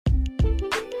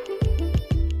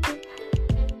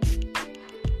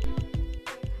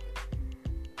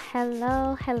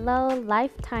Hello,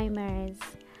 Lifetimers.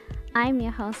 I'm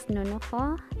your host,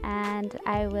 Nunufo, and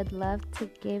I would love to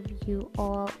give you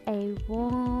all a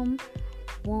warm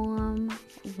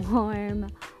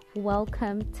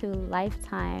welcome to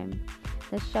Lifetime,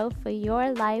 the show for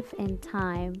your life in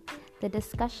time. The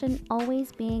discussion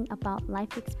always being about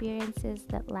life experiences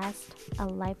that last a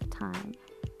lifetime.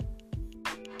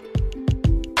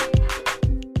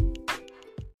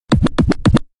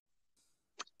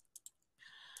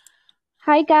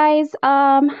 Hi guys.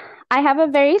 I have a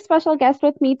very special guest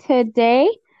with me today.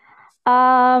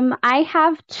 I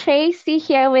have Tracy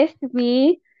here with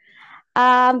me.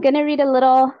 I'm gonna read a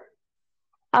little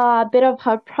bit of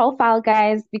her profile,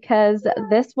 guys, because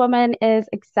this woman is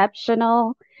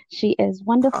exceptional. She is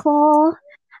wonderful.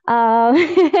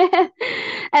 And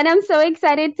I'm so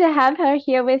excited to have her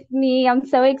here with me. I'm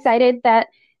so excited that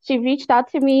she reached out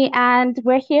to me and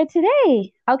we're here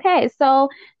today. Okay, so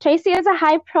Tracy is a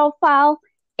high profile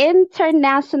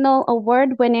international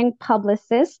award-winning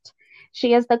publicist.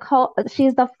 She's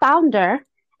the founder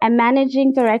and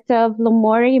managing director of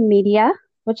Lamori Media,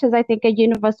 which is, I think, a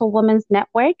Universal Women's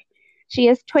Network. She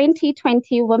is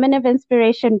 2020 Women of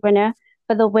Inspiration winner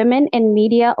for the Women in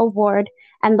Media Award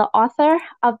and the author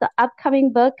of the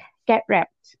upcoming book, Get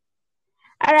Ripped.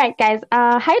 All right, guys.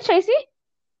 Hi, Tracy.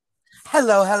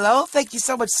 Hello. Thank you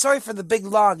so much. Sorry for the big,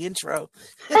 long intro.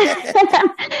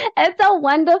 It's a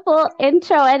wonderful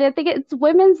intro, and I think it's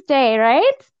Women's Day,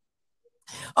 right?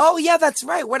 Oh, yeah, that's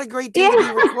right. What a great day to be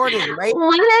recording, right?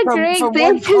 What a great from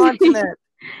day one continent.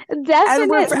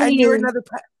 Definitely.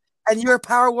 And you're a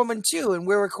power woman too, and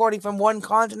we're recording from one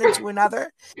continent to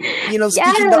another. Speaking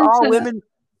Yes. to all women,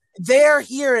 they're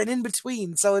here and in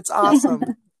between, so it's awesome.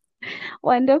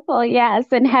 Wonderful, yes,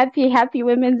 and happy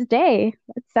Women's Day.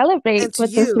 Let's celebrate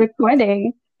with this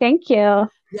recording. Thank you.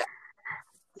 Yeah.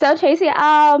 So Tracy,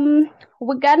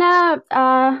 we're gonna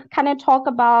kind of talk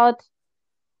about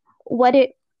what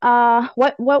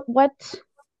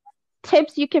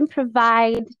tips you can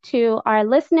provide to our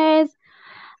listeners,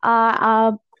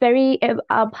 very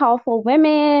powerful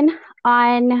women,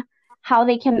 on how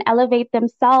they can elevate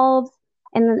themselves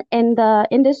in the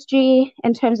industry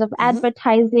in terms of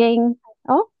advertising.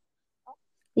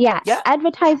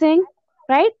 Advertising,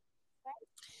 right?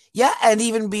 Yeah, and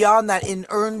even beyond that, in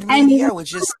earned media,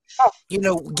 which is,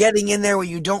 getting in there where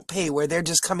you don't pay, where they're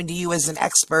just coming to you as an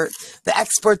expert, the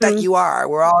expert that you are.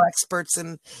 We're all experts,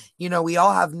 and we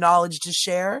all have knowledge to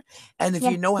share. And if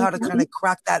you know how to kind of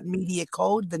crack that media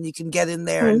code, then you can get in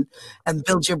there and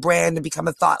build your brand and become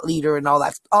a thought leader and all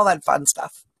that fun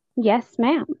stuff. Yes,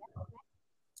 ma'am.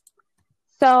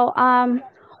 So, how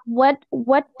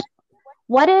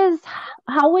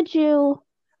would you?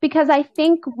 Because I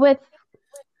think with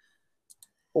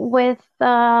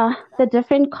the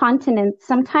different continents,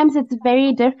 sometimes it's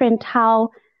very different how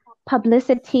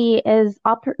publicity is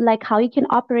like how you can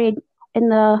operate in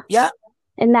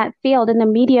that field, in the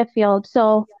media field.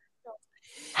 So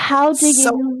how do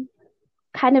you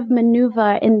kind of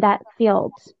maneuver in that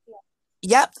field?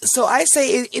 Yep. So I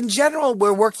say in general,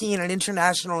 we're working in an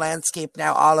international landscape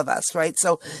now, all of us, right?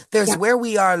 So there's where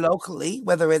we are locally,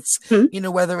 whether it's,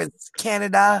 whether it's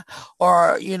Canada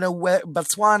or,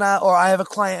 Botswana, or I have a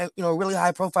client, a really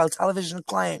high profile television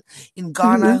client in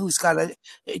Ghana who's got a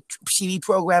TV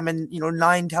program in,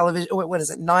 9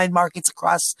 markets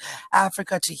across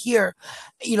Africa to here.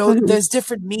 There's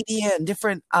different media and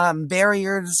different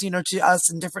barriers, to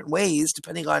us in different ways,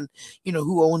 depending on,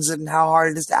 who owns it and how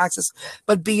hard it is to access.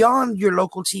 But beyond your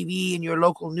local TV and your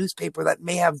local newspaper that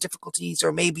may have difficulties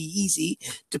or may be easy,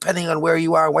 depending on where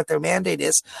you are and what their mandate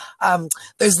is,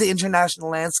 there's the international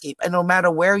landscape. And no matter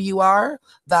where you are,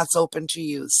 that's open to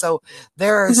you. So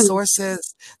there are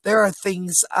sources, there are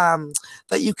things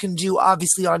that you can do,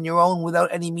 obviously, on your own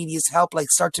without any media's help, like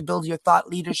start to build your thought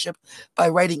leadership by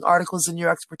writing articles in your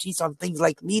expertise on things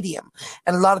like Medium.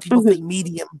 And a lot of people think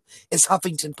Medium is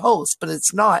Huffington Post, but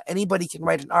it's not. Anybody can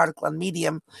write an article on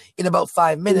Medium in about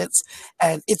 5 minutes,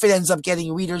 and if it ends up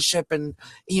getting readership and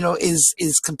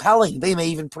is compelling, they may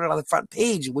even put it on the front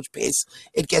page, in which case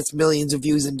it gets millions of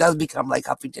views and does become like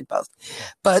Huffington Post.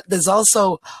 But there's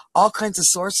also all kinds of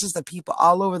sources that people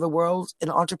all over the world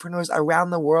and entrepreneurs around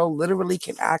the world literally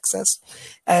can access.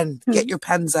 And get your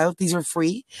pens out; these are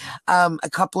free. A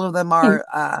couple of them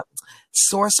are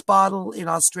Source Bottle in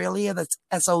Australia, that's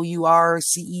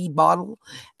SOURCE Bottle,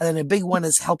 and then a big one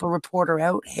is Help a Reporter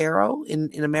Out, HARO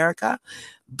in America.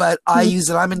 But I use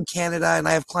it. I'm in Canada and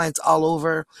I have clients all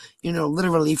over,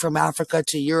 literally from Africa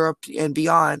to Europe and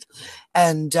beyond.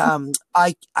 And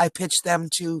I pitch them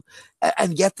to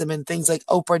and get them in things like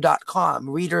Oprah.com,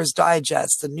 Reader's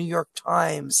Digest, the New York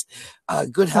Times,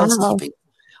 Good Housekeeping.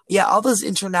 Yeah, all those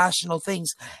international things.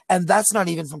 And that's not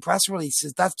even from press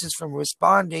releases. That's just from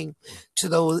responding to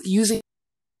those, using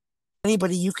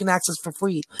anybody you can access for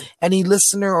free. Any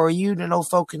listener or you to know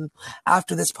folk can,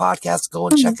 after this podcast, go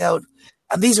and Mhm. check out.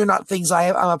 And these are not things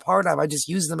I'm a part of. I just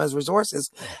use them as resources,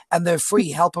 and they're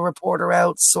free. Help a Reporter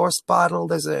Out, Source Bottle.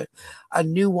 There's a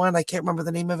new one. I can't remember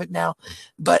the name of it now,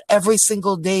 but every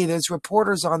single day there's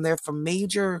reporters on there from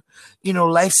major,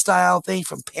 lifestyle things,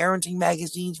 from parenting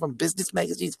magazines, from business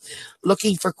magazines,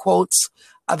 looking for quotes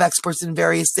of experts in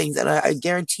various things. And I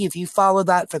guarantee if you follow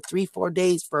that for 3-4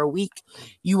 days, for a week,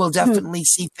 you will Mhm. definitely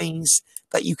see things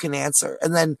that you can answer.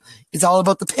 And then it's all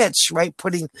about the pitch, right?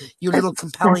 Putting your little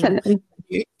compelling Definitely.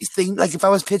 thing. Like if I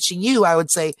was pitching you, I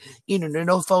would say,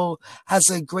 Nonofo has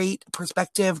a great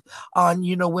perspective on,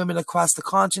 women across the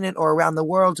continent or around the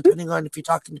world, depending on if you're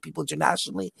talking to people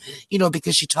internationally,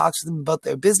 because she talks to them about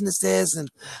their businesses and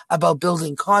about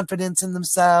building confidence in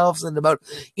themselves and about,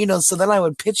 so then I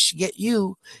would pitch to get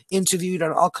you interviewed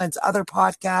on all kinds of other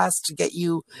podcasts, to get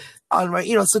you on, right.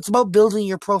 So it's about building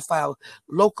your profile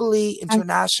locally,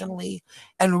 internationally,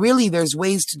 and really there's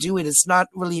ways to do it. It's not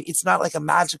like a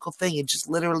magical thing. It just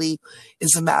literally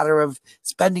is a matter of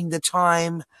spending the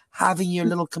time, having your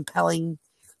little compelling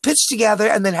pitch together,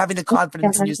 and then having the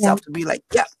confidence in Yeah. yourself to be like,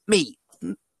 yeah, me.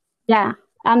 Yeah,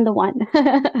 I'm the one.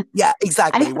 Yeah,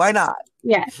 exactly. I Why not?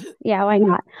 Yeah, yeah, why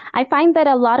not? I find that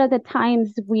a lot of the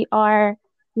times we are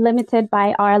limited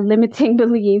by our limiting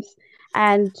beliefs,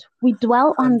 and we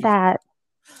dwell on 100, that.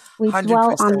 We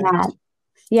dwell on 100%. that.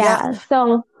 Yeah. Yeah.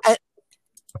 So, And,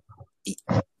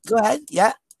 go ahead.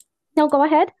 Yeah. no, go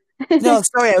ahead. No,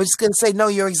 sorry. I was just going to say, no,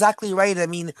 you're exactly right. I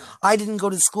mean, I didn't go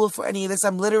to school for any of this.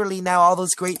 I'm literally now all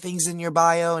those great things in your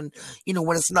bio. And,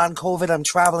 when it's non-COVID, I'm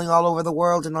traveling all over the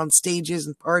world and on stages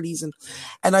and parties.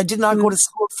 And I did not go Mm, to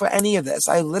school for any of this.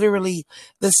 I literally,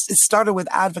 it started with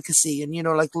advocacy and,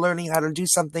 like learning how to do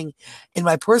something in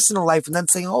my personal life and then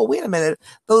saying, oh, wait a minute,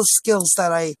 those skills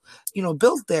that I,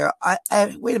 built there,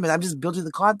 wait a minute, I'm just building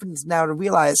the confidence now to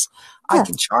realize I yeah,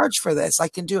 can charge for this. I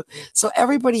can do it. So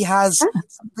everybody has yeah,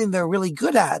 something they're really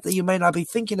good at that you might not be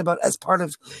thinking about as part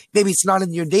of, maybe it's not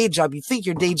in your day job. You think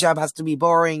your day job has to be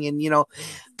boring and,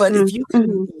 but if mm, you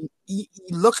can mhm,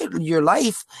 look at your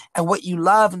life and what you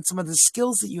love and some of the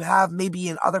skills that you have, maybe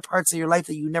in other parts of your life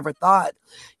that you never thought,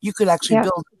 you could actually yeah,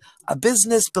 build a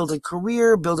business, build a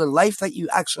career, build a life that you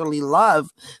actually love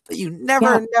that you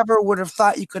yeah, never would have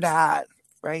thought you could have had.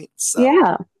 Right. So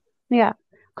yeah, yeah.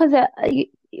 Because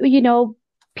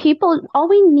people, all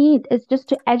we need is just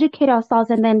to educate ourselves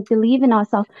and then believe in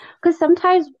ourselves. Because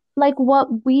sometimes, like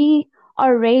what we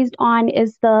are raised on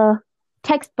is the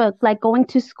textbook, like going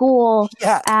to school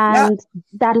yeah, yeah, and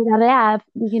da da da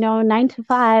da, 9 to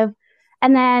 5,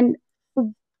 and then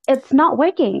it's not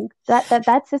working.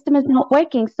 That system is not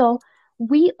working. So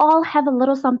we all have a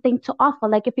little something to offer.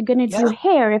 Like if you're gonna do yeah,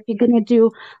 hair, if you're gonna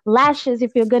do lashes,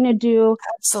 if you're gonna do,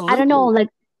 I don't know, absolutely. like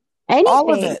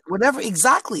All of anything, it, whatever,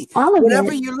 exactly, all of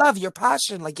whatever it. you love, your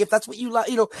passion, like if that's what you love,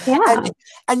 and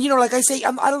Yeah. like I say,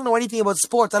 I don't know anything about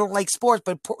sports. I don't like sports,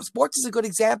 but sports is a good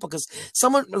example because a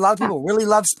lot of Yeah. people really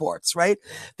love sports, right?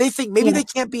 They think maybe Yeah. they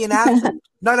can't be an athlete.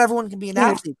 Not everyone can be an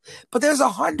Yeah. athlete, but there's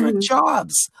 100 Mhm.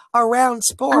 jobs around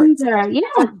sports. Under. But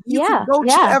Yeah. you can Yeah. go to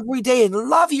Yeah. every day and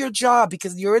love your job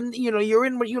because you're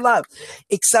in what you love,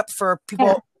 except for Yeah.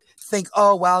 people think,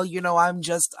 oh, well,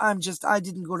 I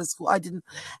didn't go to school. I didn't.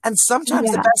 And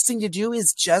sometimes the Yeah. best thing to do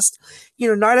is just,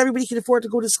 not everybody can afford to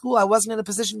go to school. I wasn't in a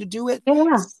position to do it.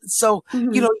 Yeah. So,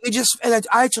 Hmm. you just, and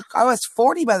I was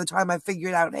 40 by the time I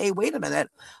figured out, hey, wait a minute.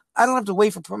 I don't have to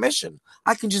wait for permission.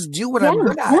 I can just do what Yeah. I'm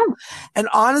good at. Yeah. And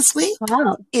honestly,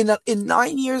 Wow. in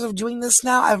 9 years of doing this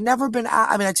now, I've never been.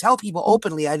 I mean, I tell people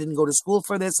openly, I didn't go to school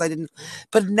for this. I didn't,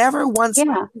 but never once.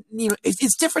 Yeah.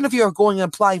 It's different if you're going and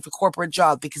applying for corporate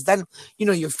jobs because then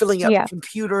you're filling out Yeah.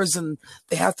 computers and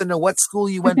they have to know what school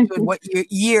you went to and what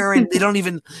year, and you don't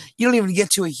even get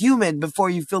to a human before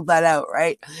you fill that out,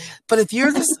 right? But if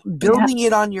you're just Yeah. building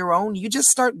it on your own, you just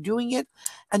start doing it,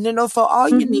 and then for all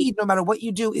you Hmm. need, no matter what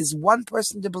you do, is one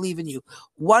person to believe in you,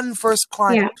 one first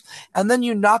client. Yeah. And then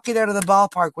you knock it out of the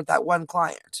ballpark with that one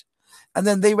client. And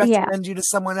then they Yeah. recommend you to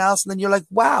someone else. And then you're like,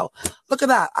 wow, look at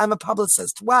that. I'm a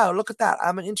publicist. Wow, look at that.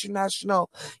 I'm an international,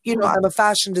 I'm a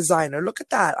fashion designer. Look at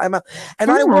that.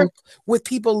 And I Yeah. work with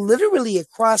people literally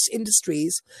across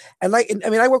industries. And I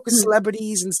mean, I work with Mhm.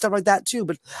 celebrities and stuff like that too,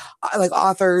 but like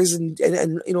authors and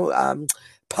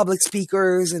public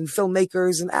speakers and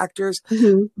filmmakers and actors.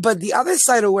 Mm-hmm. But the other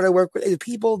side of what I work with is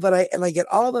people that I get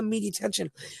all the media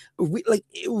attention, like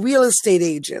real estate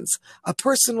agents, a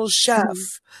personal chef,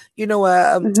 you know,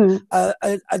 Mm-hmm.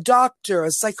 a doctor,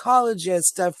 a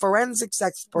psychologist, a forensics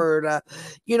expert,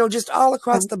 you know, just all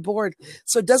across the board.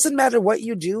 So it doesn't matter what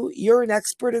you do, you're an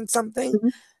expert in something. Mm-hmm.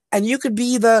 And you could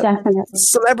be the Definitely.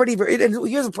 celebrity. And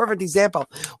here's a perfect example.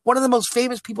 One of the most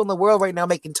famous people in the world right now,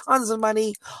 making tons of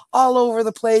money all over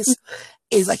the place,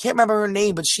 is, I can't remember her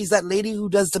name, but she's that lady who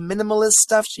does the minimalist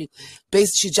stuff. She's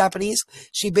Japanese.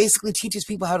 She basically teaches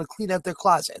people how to clean out their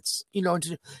closets, you know,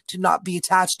 to not be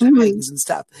attached to things and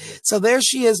stuff. So there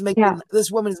she is making,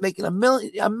 this woman is making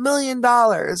 $1 million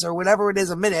or whatever it is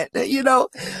a minute, you know,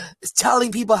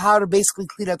 telling people how to basically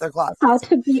clean out their closets. How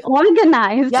to be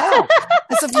organized. Yeah.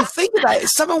 And so if you think about it,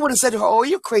 someone would have said to her, "Oh,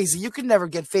 you're crazy. You can never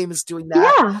get famous doing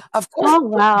that." Yeah. Of course. Oh,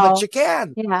 wow. But you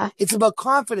can. Yeah. It's about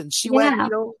confidence. She went, you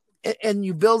know, and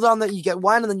you build on that. You get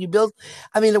one, and then you build.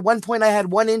 I mean, at one point I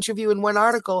had one interview and one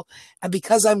article, and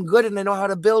because I'm good and I know how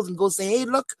to build and go say, "Hey,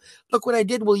 look what I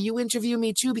did. Will you interview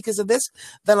me too because of this?"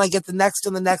 Then I get the next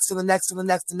and the next and the next and the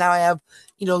next, and now I have,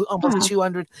 you know, almost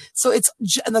 200. So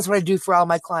and that's what I do for all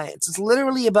my clients. It's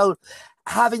literally about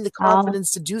having the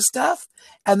confidence to do stuff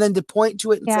and then to point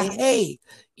to it and say, "Hey,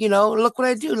 you know, look what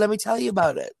I do. Let me tell you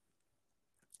about it."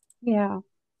 Yeah.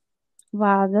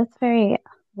 Wow, that's very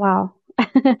wow.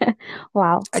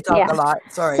 Wow. I talk a lot.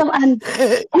 Sorry. So,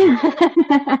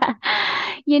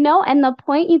 you know, and the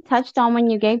point you touched on when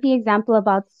you gave the example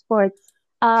about sports,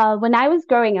 when I was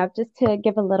growing up, just to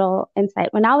give a little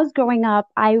insight, when I was growing up,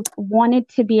 I wanted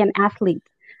to be an athlete.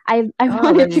 I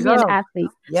wanted to be an athlete.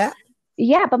 Yeah.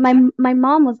 Yeah, but my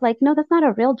mom was like, "No, that's not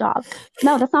a real job.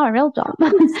 No, that's not a real job."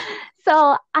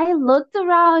 So I looked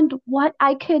around what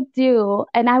I could do,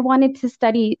 and I wanted to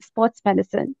study sports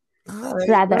medicine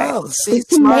rather. See, just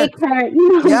to make her,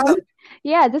 you know,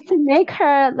 just to make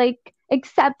her like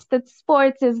accept that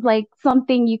sports is like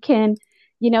something you can,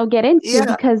 you know, get into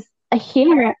because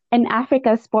here in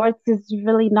Africa, sports is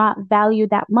really not valued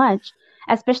that much.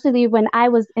 Especially when I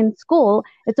was in school,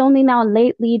 it's only now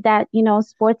lately that, you know,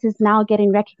 sports is now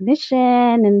getting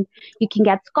recognition and you can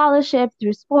get scholarships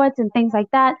through sports and things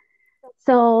like that.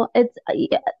 So it's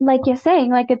like you're saying,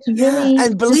 like it's really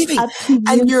and believing, up to you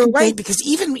and you're to right, just, because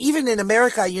even in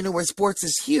America, you know, where sports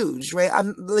is huge, right?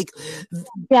 I'm like,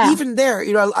 even there,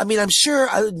 you know, I mean, I'm sure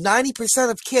 90%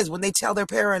 of kids, when they tell their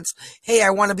parents, "Hey, I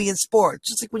want to be in sports,"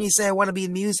 just like when you say, "I want to be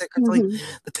in music," it's like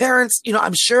the parents, you know,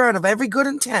 I'm sure out of every good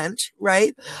intent,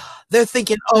 right? They're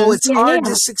thinking, "Oh, it's hard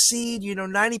to succeed. You know,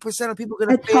 90% of people are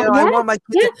going to fail. I want my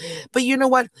kid to," but you know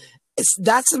what?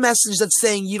 That's a message that's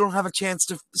saying you don't have a chance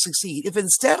to succeed. If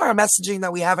instead our messaging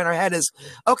that we have in our head is,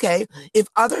 okay, if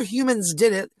other humans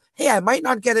did it, hey, I might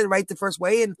not get it right the first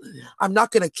way, and I'm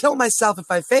not going to kill myself if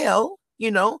I fail,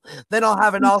 you know, then I'll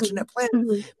have an alternate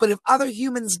plan. But if other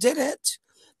humans did it,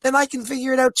 then I can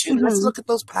figure it out too. Let's look at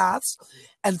those paths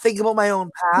and think about my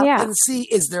own path and see,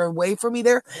 is there a way for me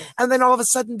there? And then all of a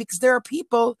sudden, because there are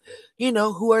people, you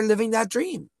know, who are living that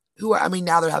dream. Who are, I mean,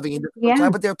 now they're having a difficult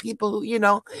time, but there are people who, you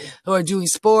know, who are doing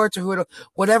sports or who are,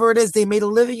 whatever it is, they made a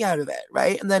living out of it,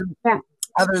 right? And then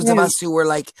others of us who were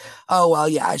like, "Oh, well,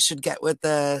 yeah, I should get with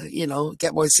the, you know,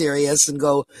 get more serious and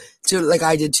go to," like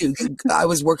I did too. I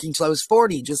was working till I was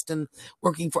 40, just in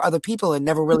working for other people, and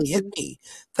never really hit me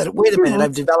that, wait a minute,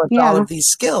 I've developed all of these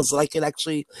skills that I can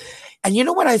actually. And you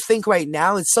know what I think right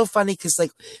now? It's so funny because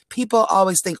like people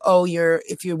always think, "Oh,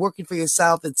 if you're working for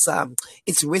yourself,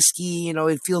 it's risky. You know,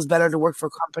 it feels better to work for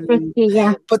a company."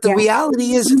 But the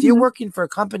reality is, if you're working for a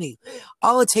company,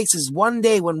 all it takes is one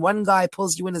day when one guy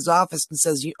pulls you in his office and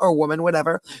says, or woman,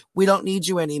 whatever, "We don't need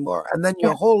you anymore," and then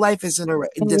your whole life is in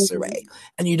disarray,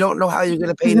 and you don't know how you're going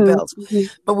to pay the bills.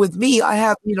 But with me, I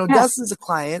have, you know, dozens of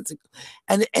clients,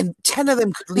 and 10 of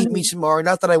them could leave me tomorrow.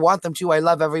 Not that I want them to. I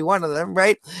love every one of them,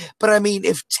 right? But I mean,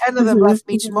 if 10 of them left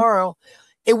me tomorrow,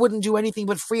 it wouldn't do anything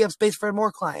but free up space for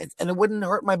more clients, and it wouldn't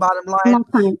hurt my bottom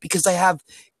line because I have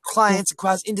clients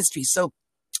across industries. So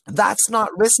that's not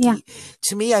risky.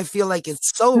 To me, I feel like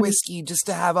it's so risky just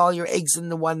to have all your eggs in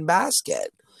the one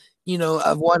basket, you know,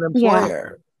 of one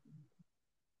employer.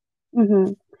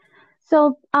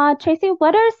 So, Tracy,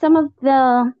 what are some of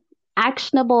the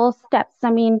actionable steps?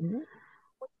 I mean,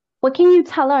 what can you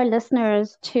tell our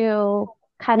listeners to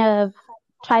kind of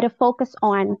try to focus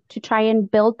on to try and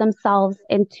build themselves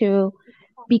into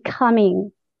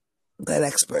becoming that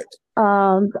expert,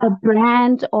 a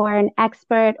brand or an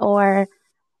expert, or,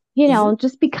 you know,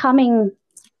 just becoming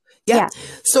Yeah. Yeah.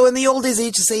 So in the old days, they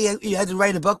used to say you had to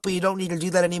write a book, but you don't need to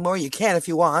do that anymore. You can if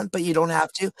you want, but you don't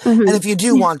have to. And Mm-hmm. if you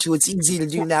do want to, it's easy to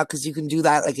do now because you can do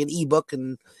that like an ebook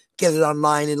and get it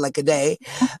online in like a day.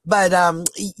 But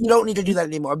you don't need to do that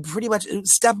anymore. Pretty much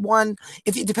step one,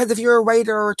 if it depends if you're a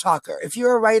writer or a talker. If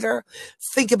you're a writer,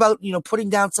 think about, putting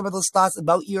down some of those thoughts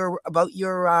about your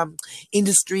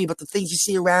industry, about the things you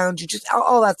see around you, just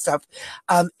all that stuff.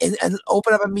 And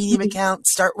open up a Medium Mm-hmm. account,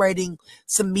 start writing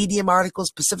some Medium articles,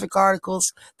 specific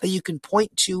articles that you can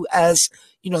point to as,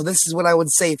 this is what I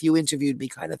would say if you interviewed me,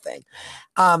 kind of thing.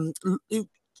 Um,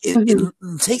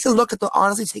 Mm-hmm. take a look at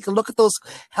honestly, take a look at those,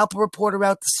 help a reporter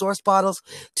out, the source bottles,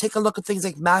 take a look at things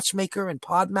like Matchmaker and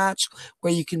Podmatch,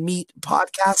 where you can meet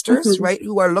podcasters, Mm-hmm. right,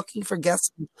 who are looking for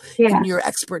guests Yeah. in your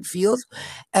expert field.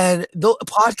 And the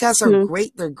podcasts are Mm-hmm.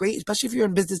 great. They're great, especially if you're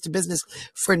in business to business,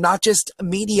 for not just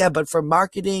media, but for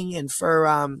marketing and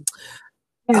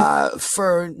Yeah.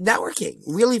 for networking,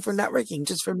 really for networking,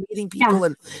 just for meeting Yeah. people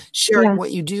and sharing Yeah.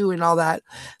 what you do and all that.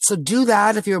 So do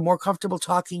that if you're more comfortable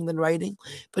talking than writing.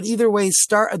 But either way,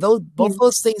 start those. Yeah. Both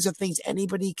those things are things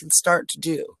anybody can start to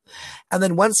do. And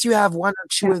then once you have one or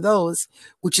two Yeah. of those,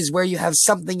 which is where you have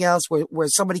something else where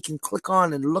somebody can click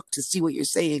on and look to see what you're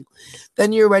saying,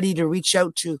 then you're ready to reach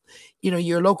out to,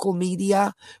 your local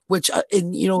media, which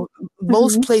in,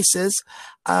 most Mm-hmm. places,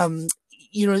 um,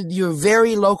 you're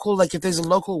very local. Like if there's a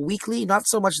local weekly, not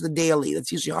so much the daily,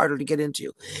 that's usually harder to get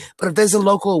into. But if there's a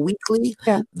local weekly,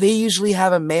 Yeah. they usually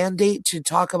have a mandate to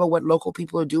talk about what local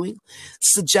people are doing.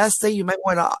 Suggest that you might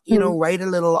want to, Mm-hmm. write a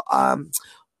little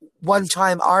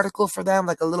one-time article for them,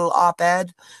 like a little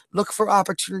op-ed. Look for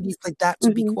opportunities like that to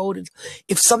be Mm-hmm. quoted.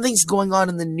 If something's going on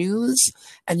in the news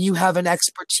and you have an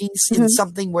expertise in Mm-hmm.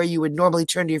 something where you would normally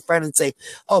turn to your friend and say,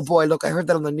 "Oh boy, look, I heard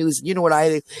that on the news. You know what I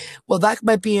think?" Well, that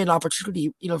might be an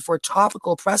opportunity, for a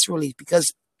topical press release,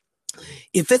 because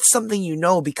if it's something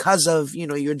because of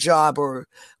your job or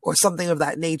something of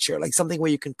that nature, like something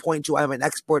where you can point to, I'm an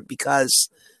expert because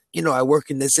I work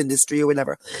in this industry or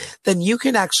whatever, then you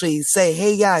can actually say,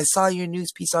 hey, yeah, I saw your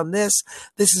news piece on this.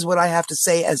 This is what I have to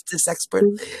say as this expert.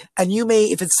 And you may,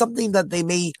 if it's something that they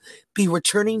may be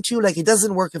returning to, like it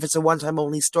doesn't work if it's a one-time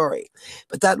only story,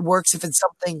 but that works if it's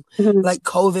something Mm-hmm. like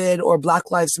COVID or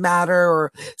Black Lives Matter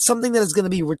or something that is going to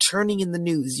be returning in the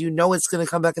news. It's going to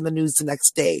come back in the news the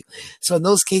next day. So in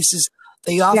those cases,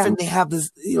 they Yeah. have this,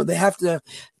 they have to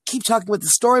keep talking about the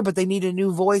story, but they need a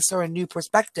new voice or a new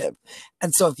perspective.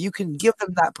 And so if you can give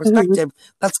them that Mm-hmm. perspective,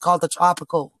 that's called a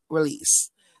topical release.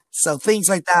 So things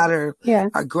like that Yeah.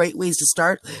 are great ways to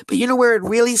start. But where it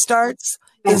really starts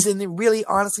Yeah. is in really,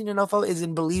 honestly, Nonofo, is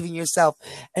in believing yourself.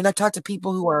 And I talk to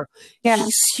people who are Yeah.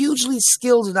 hugely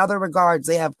skilled in other regards.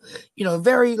 They have, a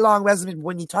very long resume.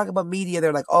 When you talk about media,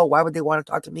 they're like, oh, why would they want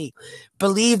to talk to me?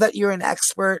 Believe that you're an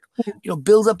expert,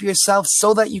 build up yourself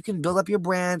so that you can build up your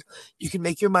brand. You can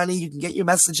make your money. You can get your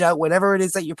message out, whatever it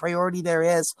is that your priority there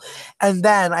is. And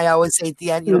then I always say at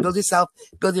the end, Mm-hmm. build yourself,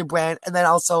 build your brand, and then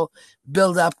also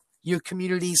build up your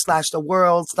community / the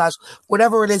world /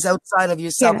 whatever it is outside of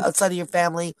yourself, Yeah. outside of your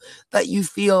family, that you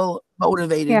feel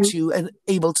motivated Yeah. to and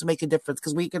able to make a difference,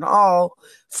 because we can all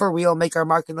for real make our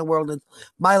mark in the world. And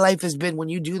my life has been, when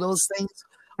you do those things,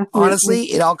 Definitely. honestly,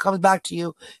 it all comes back to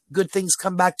you. Good things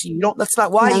come back to you. That's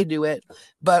not why Yeah. you do it,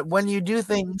 but when you do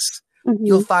things, Mm-hmm.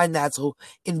 you'll find that. So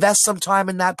invest some time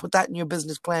in that, put that in your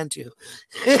business plan too.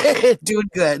 Doing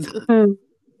good. Mm.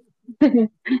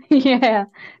 Yeah,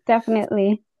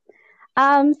 definitely.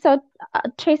 So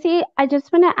Tracy, I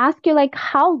just want to ask you, like,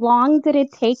 how long did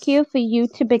it take you for you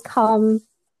to become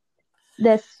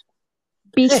this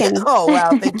beacon? Oh,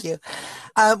 wow. Thank you.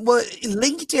 Well,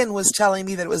 LinkedIn was telling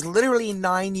me that it was literally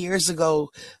 9 years ago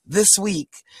this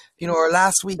week, or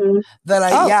last week, Mm. that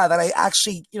Oh. that I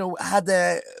actually, had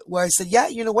where I said, yeah,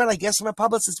 you know what, I guess I'm a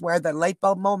publicist, where I had that light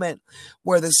bulb moment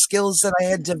where the skills that I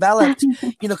had developed,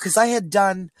 because I had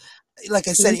done, like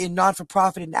I said, Mm. in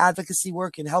not-for-profit and advocacy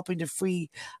work and helping to free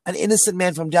an innocent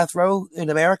man from death row in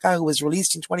America who was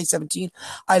released in 2017.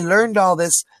 I learned all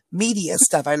this media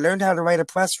stuff. I learned how to write a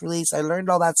press release. I learned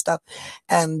all that stuff.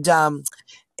 And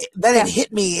then it Yeah.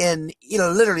 hit me in,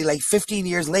 literally like 15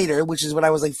 years later, which is when I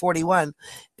was like 41,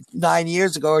 9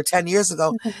 years ago or 10 years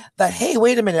ago, that, hey,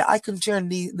 wait a minute, I can turn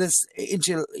this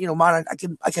into, I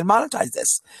can monetize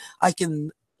this. I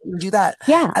can do that.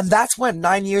 Yeah. And that's when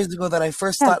 9 years ago that I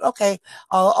first Yeah. thought, okay,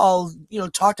 I'll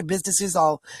talk to businesses.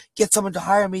 I'll get someone to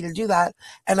hire me to do that.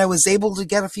 And I was able to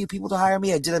get a few people to hire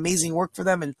me. I did amazing work for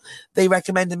them and they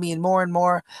recommended me and more and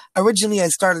more. Originally I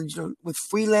started with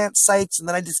freelance sites, and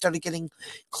then I just started getting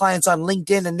clients on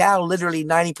LinkedIn. And now literally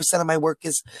 90% of my work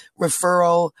is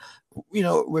referral,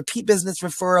 repeat business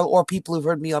referral or people who've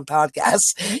heard me on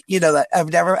podcasts, that I've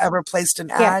never ever placed an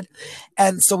Yeah. ad.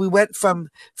 And so we went from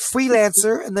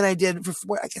freelancer, and then I did,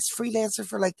 I guess, freelancer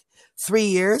for like 3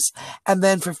 years. And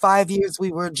then for 5 years,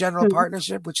 we were a general Mhm.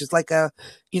 partnership, which is like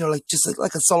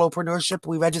like a solopreneurship.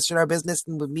 We registered our business,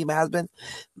 and with me and my husband,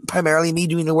 primarily me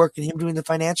doing the work and him doing the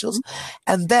financials.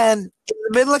 And then in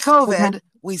the middle of Okay. COVID,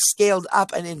 we scaled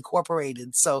up and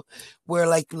incorporated. So we're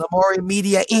like Lamori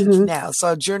Media Inc. Mhm. now. So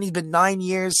our journey's been 9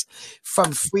 years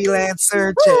from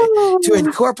freelancer to Ooh.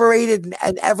 incorporated,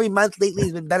 and every month lately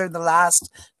has been better than the last.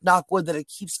 Knock wood that it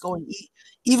keeps going,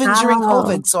 even during Wow.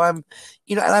 COVID. So I'm,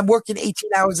 and I'm working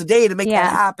 18 hours a day to make that Yeah.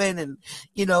 happen, and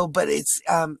but it's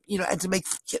and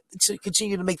to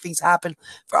continue to make things happen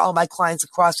for all my clients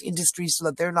across industries, so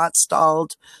that they're not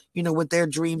stalled, with their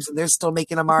dreams, and they're still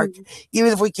making a mark. Mhm.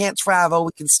 Even if we can't travel,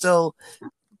 we can still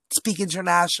speak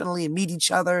internationally and meet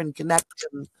each other and connect.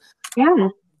 And Yeah,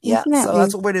 yeah, so that's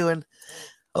definitely. what we're doing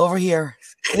over here.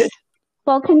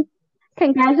 Well,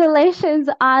 congratulations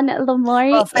on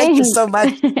Lamori Well, thank you so much.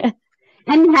 Inc.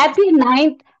 And happy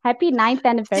ninth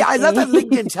Yeah, I love that anniversary.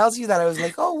 LinkedIn tells you that. I was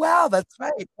like, oh wow, that's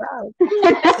right. Wow.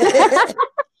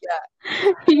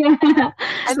 Yeah,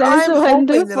 And that's I'm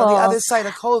hoping that on the other wonderful. side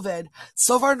of COVID,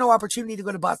 so far no opportunity to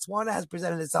go to Botswana has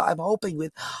presented itself. I'm hoping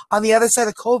with on the other side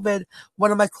of COVID,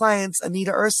 one of my clients,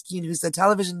 Anita Erskine, who's the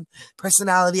television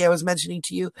personality I was mentioning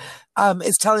to you,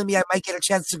 is telling me I might get a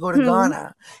chance to go to Hmm.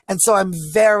 Ghana. And so I'm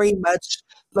very much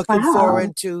looking Wow.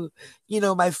 forward to,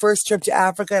 my first trip to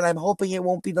Africa, and I'm hoping it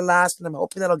won't be the last, and I'm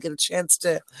hoping that I'll get a chance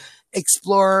to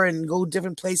explore and go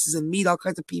different places and meet all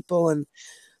kinds of people. And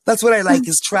that's what I like,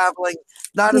 is traveling,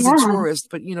 not as a Yeah. tourist,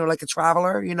 but like a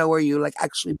traveler, where you like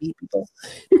actually meet people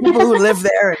who live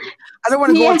there. And I don't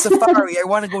want to go on Yeah. safari. I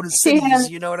want to go to Yeah. cities.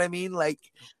 You know what I mean? Like,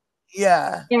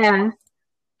 yeah, Yeah.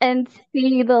 And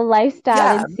see the lifestyle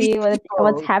yeah, and meet see what's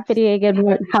people, happening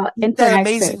and how eat that interactive.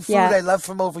 amazing food Yeah. I love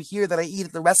from over here that I eat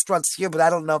at the restaurants here, but I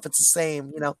don't know if it's the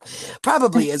same.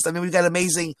 Probably is. I mean, we've got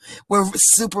amazing. We're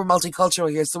super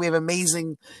multicultural here, so we have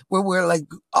amazing. We're like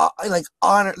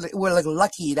honored. We're like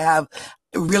lucky to have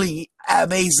really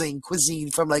amazing cuisine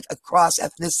from like across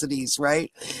ethnicities,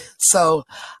 right? So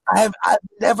I've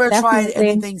never tried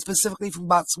Definitely. anything specifically from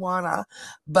Botswana,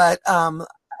 but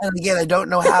and again, I don't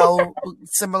know how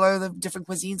similar the different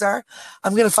cuisines are.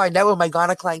 I'm gonna find out when my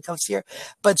Ghana client comes here.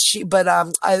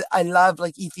 I love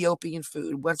like Ethiopian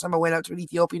food. One time I went out to an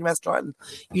Ethiopian restaurant, and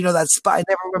I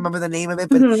never remember the name of it,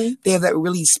 but Hmm. they have that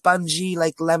really spongy,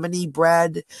 like lemony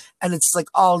bread, and it's like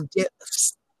all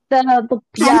dips. The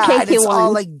Yeah, and pancakey it's all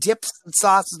one. like dips and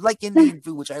sauces, like Indian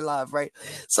food, which I love, right?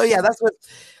 So yeah, that's what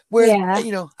we're, Yeah.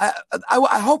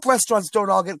 I hope restaurants don't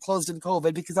all get closed in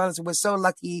COVID, because honestly, we're so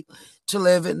lucky to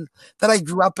live in that. I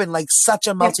grew up in like such a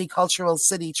Yep. multicultural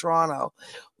city, Toronto,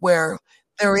 where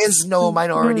there is no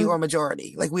minority Mm-hmm. or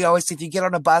majority. Like we always say, if you get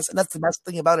on a bus, and that's the best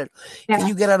thing about it. If Yeah.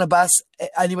 you get on a bus,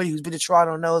 anybody who's been to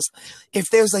Toronto knows, if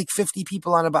there's like 50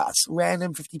 people on a bus,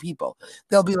 random 50 people,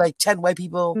 there'll be like 10 white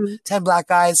people, Mm-hmm. 10 black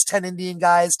guys, 10 Indian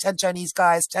guys, 10 Chinese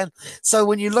guys, 10. So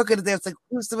when you look at it, there's like,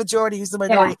 who's the majority, who's the Yeah.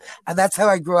 minority? And that's how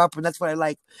I grew up, and that's what I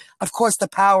like. Of course, the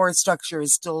power structure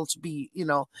is still to be,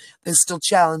 there's still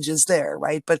challenges there,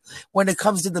 right? But when it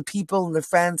comes to the people and the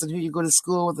friends and who you go to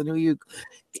school with and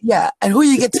and who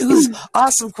you get to, who's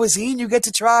awesome cuisine you get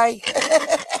to try,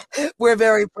 we're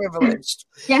very privileged.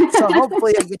 Yeah. So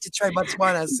hopefully I get to try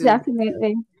Botswana soon.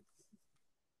 Definitely.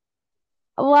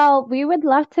 Well, we would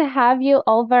love to have you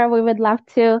over. I would love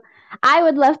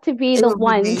to be It the would be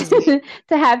one amazing.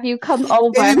 to have you come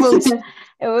over. Maybe we'll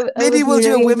It maybe would be we'll do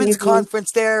a really women's amazing.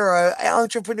 conference there, or an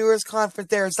entrepreneurs conference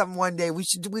there, or something one day. We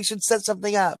should set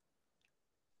something up.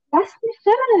 Yes, we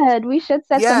should. We should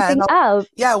set Yeah, something up.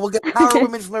 we'll get power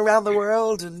women from around the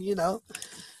world, and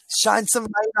shine some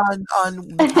light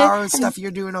on the power of stuff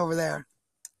you're doing over there.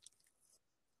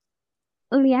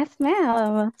 Yes,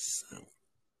 ma'am.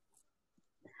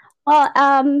 Well,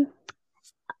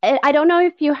 I don't know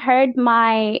if you heard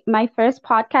my first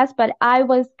podcast, but I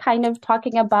was kind of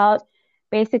talking about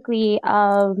basically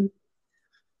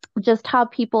just how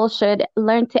people should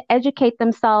learn to educate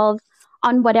themselves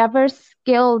on whatever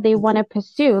skill they want to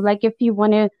pursue. Like if you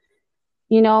want to,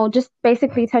 just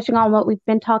basically touching on what we've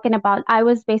been talking about. I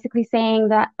was basically saying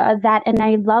that, and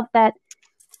I love that,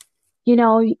 you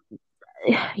know,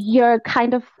 you're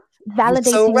kind of You're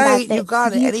so validating right. You that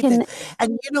got it. you Anything, can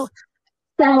and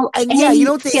sell and yeah, you any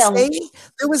know what they skill. say?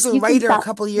 There was a You can writer a sell,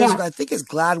 couple of years yeah, ago, I think it's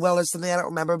Gladwell or something, I don't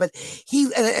remember, but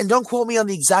and don't quote me on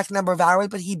the exact number of hours,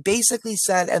 but he basically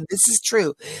said, and this is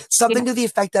true, something yeah, to the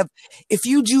effect of, if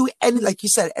you do any, like you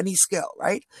said, any skill,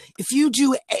 right? If you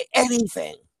do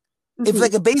anything, If Mm-hmm.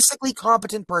 like a basically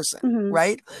competent person, Mm-hmm.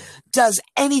 right, does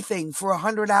anything for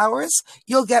 100 hours,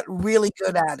 you'll get really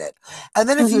good at it. And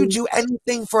then if you Mm-hmm. do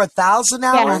anything for 1,000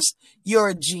 hours, Yeah. you're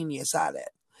a genius at it.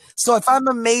 So if I'm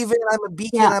a maven, I'm a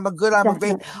beacon, Yeah. I'm a great.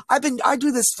 Definitely. I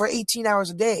do this for 18 hours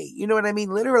a day. You know what I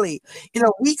mean? Literally, in a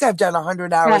week I've done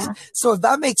 100 hours. Yeah. So if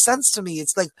that makes sense to me,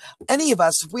 it's like any of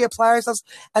us, if we apply ourselves,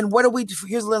 and what do we do?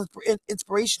 Here's a little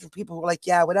inspiration for people who are like,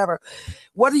 yeah, whatever.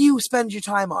 What do you spend your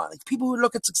time on? Like people who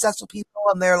look at successful people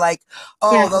and they're like,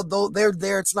 oh, Yeah. they're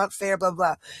there. It's not fair, blah,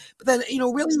 blah. But then,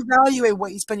 really evaluate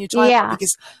what you spend your time on, Yeah.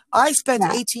 because I spent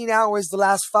Yeah. 18 hours the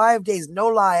last 5 days, no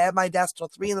lie, at my desk till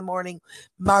 3 in the morning,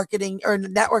 marketing or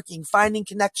networking, finding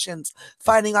connections,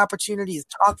 finding opportunities,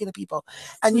 talking to people.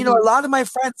 And, a Mm-hmm. lot of my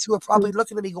friends who are probably Mm-hmm.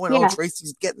 looking at me going, oh, Yeah.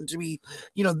 Tracy's getting to be,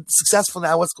 successful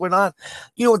now. What's going on?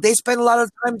 You know what they spend a lot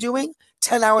of time doing?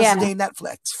 10 hours a Yeah. day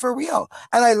Netflix, for real.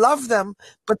 And I love them,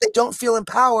 but they don't feel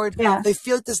empowered. Yeah. They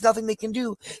feel like there's nothing they can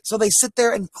do. So they sit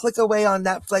there and click away on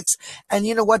Netflix. And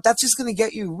you know what? That's just going to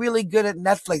get you really good at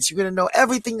Netflix. You're going to know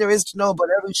everything there is to know about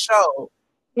every show.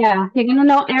 Yeah. You're gonna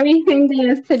know everything there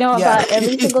is to know Yeah. about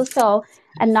every single show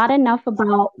and not enough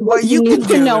about what What you you can need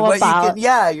to do know and what you about. can,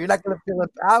 yeah, you're not going to feel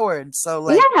empowered. So,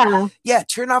 like, Yeah. yeah,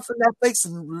 turn off the Netflix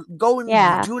and go and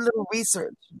Yeah. do a little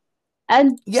research.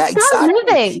 And Yeah, start exactly.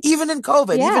 living. Even in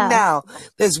COVID, even Yeah. now,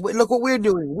 look what we're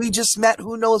doing. We just met.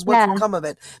 Who knows what can Yeah. come of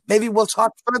it? Maybe we'll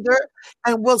talk further,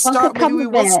 and What could maybe come we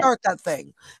of will it? start that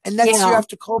thing. And next year Yeah.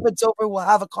 after COVID's over, we'll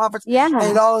have a conference, and Yeah.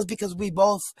 it all is because we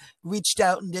both reached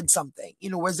out and did something.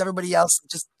 Whereas everybody else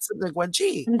just sitting there going,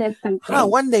 "Gee, And did huh?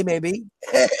 something. One day maybe."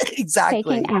 Taking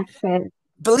Exactly. action.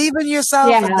 Believe in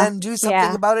yourself, and Yeah. then do something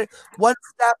Yeah. about it. One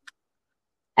step,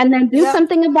 And then do yeah,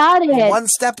 something about it. one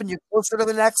step, and you're closer to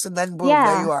the next, and then boom, there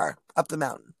Yeah. you are, up the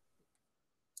mountain.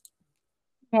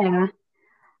 Yeah.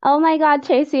 Oh my God,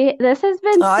 Tracy, this has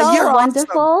been so You're awesome.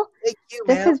 wonderful. Thank you,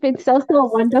 This man. has been so, so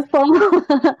wonderful.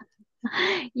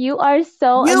 You are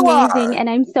so You amazing, are. and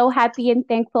I'm so happy and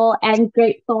thankful and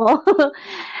grateful.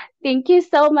 Thank you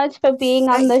so much for being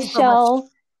on Thank the you so much. show.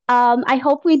 I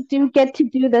hope we do get to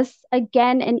do this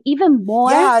again and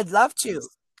Yeah, I'd love to.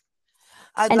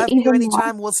 I'd love to even more.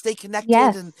 anytime. We'll stay connected,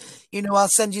 Yes. and I'll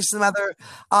send you some other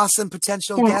awesome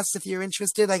potential Yeah. guests if you're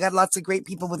interested. I got lots of great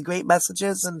people with great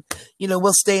messages, and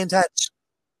we'll stay in touch.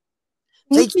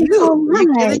 Thank Thank you so you. Are you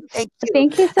much. kidding? Thank you.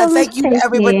 Thank you so And much, thank you to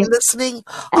everybody Tracy. listening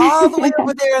all the way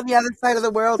over there on the other side of the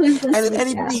world. Who's And if listening? Yeah.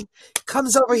 anybody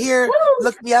comes over here,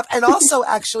 look me up. And also,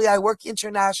 actually, I work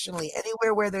internationally,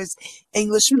 anywhere where there's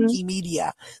English Mhm. speaking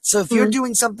media. So if you're Mhm.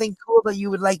 doing something cool that you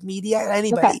would like media, Okay.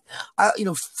 anybody,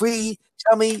 free,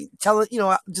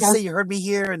 just Yeah. say you heard me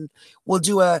here, and we'll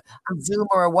do a Zoom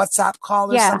or a WhatsApp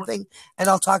call or Yeah. something. And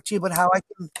I'll talk to you about how I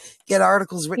can get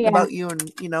articles written Yeah. about you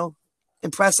and,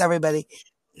 impress everybody.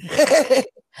 Okay.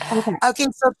 Okay,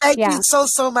 so thank you Yeah. so,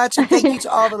 so much. And thank you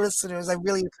to all the listeners. I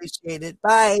really appreciate it.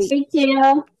 Bye. Thank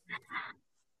you.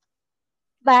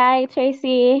 Bye,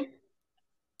 Tracy.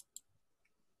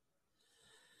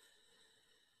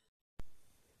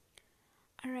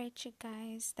 All right, you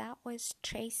guys, that was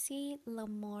Tracy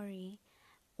Lamori,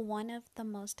 one of the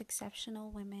most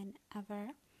exceptional women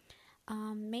ever.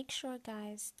 Make sure,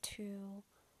 guys, to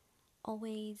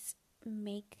always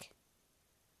make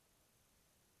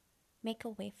a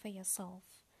way for yourself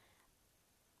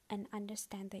and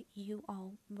understand that you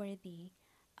are worthy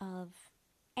of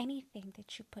anything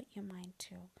that you put your mind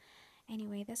to.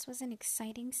 Anyway, this was an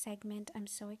exciting segment. I'm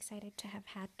so excited to have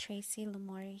had Tracy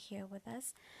Lamori here with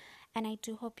us. And I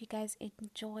do hope you guys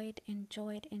enjoyed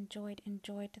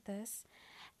this.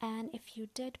 And if you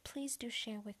did, please do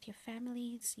share with your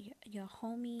families, your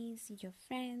homies, your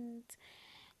friends,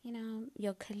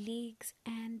 your colleagues.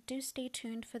 And do stay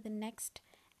tuned for the next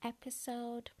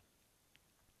episode.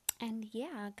 And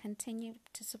yeah, continue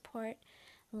to support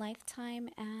Lifetime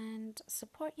and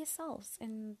support yourselves.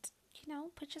 And,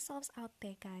 put yourselves out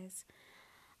there, guys.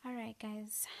 All right,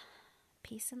 guys.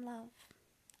 Peace and love.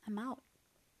 I'm out.